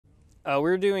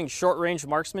We're doing short-range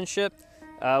marksmanship,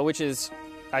 which is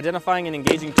identifying and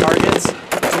engaging targets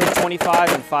between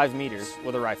 25 and 5 meters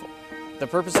with a rifle. The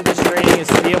purpose of this training is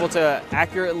to be able to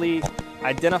accurately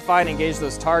identify and engage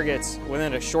those targets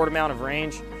within a short amount of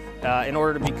range in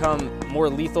order to become more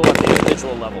lethal at the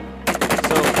individual level.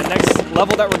 So the next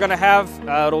level that we're going to have,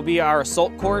 it'll be our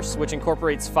assault course, which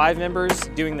incorporates 5 members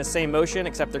doing the same motion,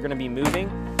 except they're going to be moving.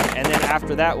 And then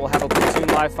after that, we'll have a platoon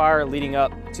live fire leading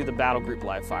up to the battle group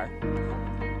live fire.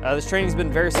 This training's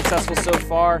been very successful so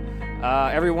far.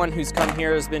 Everyone who's come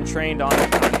here has been trained on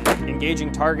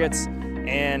engaging targets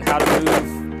and how to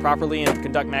move properly and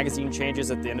conduct magazine changes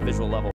at the individual level.